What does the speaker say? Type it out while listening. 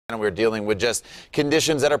We're dealing with just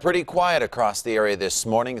conditions that are pretty quiet across the area this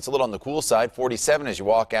morning. It's a little on the cool side, 47 as you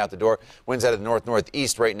walk out the door. Winds out of the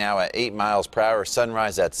north-northeast right now at 8 miles per hour.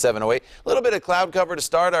 Sunrise at 7:08. A little bit of cloud cover to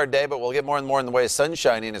start our day, but we'll get more and more in the way of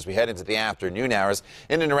sunshine in as we head into the afternoon hours.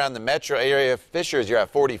 In and around the metro area, Fishers, you're at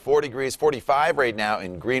 44 degrees, 45 right now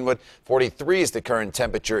in Greenwood. 43 is the current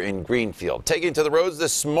temperature in Greenfield. Taking to the roads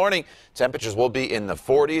this morning, temperatures will be in the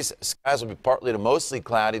 40s. Skies will be partly to mostly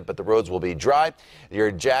cloudy, but the roads will be dry.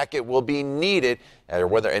 Your jacket will be needed. Our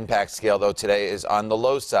weather impact scale, though, today is on the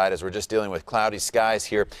low side as we're just dealing with cloudy skies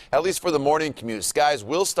here. At least for the morning commute, skies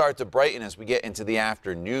will start to brighten as we get into the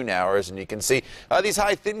afternoon hours. And you can see these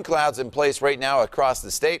high, thin clouds in place right now across the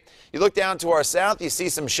state. You look down to our south, you see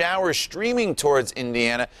some showers streaming towards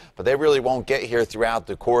Indiana, but they really won't get here throughout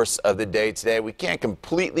the course of the day today. We can't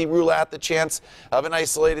completely rule out the chance of an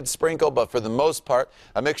isolated sprinkle, but for the most part,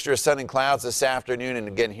 a mixture of sun and clouds this afternoon. And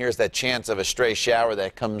again, here's that chance of a stray shower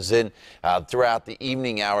that comes in throughout the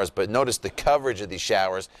evening hours, but notice the coverage of these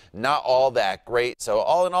showers, not all that great. So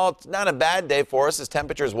all in all, it's not a bad day for us as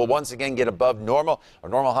temperatures will once again get above normal. Our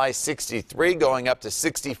normal high 63 going up to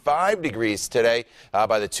 65 degrees today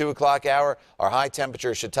by the 2 o'clock hour. Our high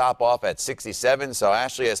temperature should top off at 67. So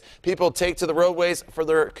Ashley, as people take to the roadways for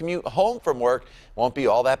their commute home from work, won't be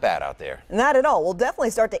all that bad out there. Not at all. We'll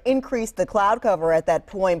definitely start to increase the cloud cover at that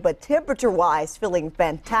point, but temperature-wise, feeling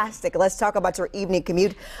fantastic. Let's talk about your evening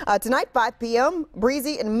commute. Tonight, 5 p.m.,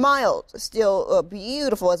 breezy and mild. Still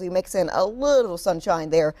beautiful as we mix in a little sunshine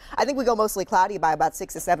there. I think we go mostly cloudy by about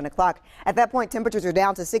 6 to 7 o'clock. At that point, temperatures are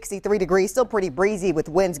down to 63 degrees, still pretty breezy with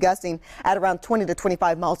winds gusting at around 20 to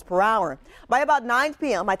 25 miles per hour. By about 9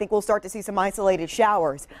 p.m., I think we'll start to see some isolated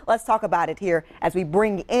showers. Let's talk about it here as we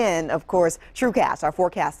bring in, of course, TrueCast, our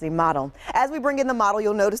forecasting model. As we bring in the model,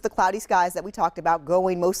 you'll notice the cloudy skies that we talked about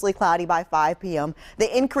going mostly cloudy by 5 p.m.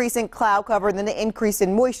 The increase in cloud cover and then the increase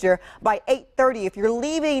in moisture by 8:30. If you're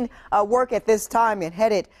leaving work at this time and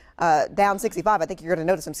headed down 65, I think you're going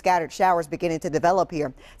to notice some scattered showers beginning to develop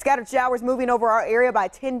here. Scattered showers moving over our area by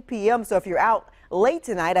 10 p.m. So if you're out late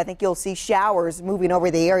tonight, I think you'll see showers moving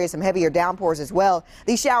over the area, some heavier downpours as well.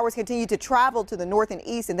 These showers continue to travel to the north and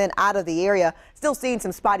east and then out of the area. Still seeing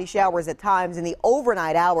some spotty showers at times in the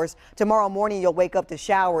overnight hours. Tomorrow morning, you'll wake up to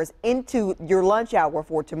showers into your lunch hour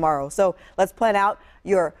for tomorrow. So let's plan out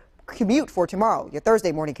your commute for tomorrow, your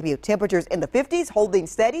Thursday morning commute. Temperatures in the 50s, holding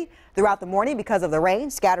steady throughout the morning because of the rain.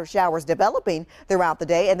 Scattered showers developing throughout the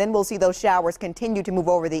day, and then we'll see those showers continue to move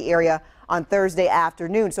over the area on Thursday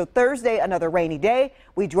afternoon. So Thursday, another rainy day.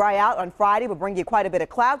 We dry out on Friday. We'll bring you quite a bit of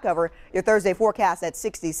cloud cover. Your Thursday forecast at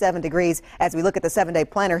 67 degrees. As we look at the 7-day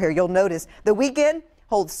planner here, you'll notice the weekend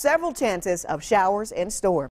holds several chances of showers in store.